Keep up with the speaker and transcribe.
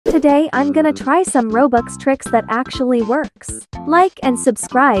Today I'm gonna try some Robux tricks that actually works. Like and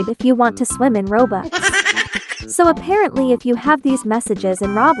subscribe if you want to swim in Robux. So apparently if you have these messages in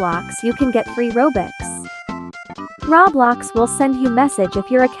Roblox you can get free Robux. Roblox will send you message if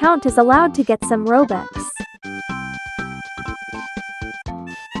your account is allowed to get some Robux.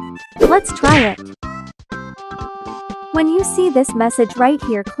 Let's try it. When you see this message right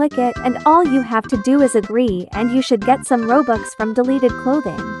here, click it and all you have to do is agree and you should get some Robux from deleted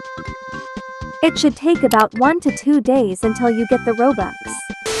clothing. It should take about 1 to 2 days until you get the Robux.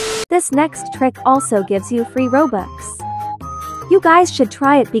 This next trick also gives you free Robux. You guys should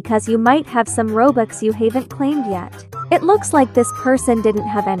try it because you might have some Robux you haven't claimed yet. It looks like this person didn't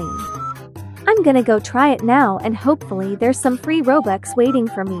have any. I'm gonna go try it now and hopefully there's some free Robux waiting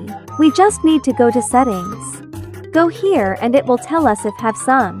for me. We just need to go to settings. Go here and it will tell us if have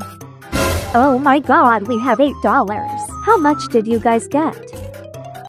some. Oh my god, we have $8. How much did you guys get?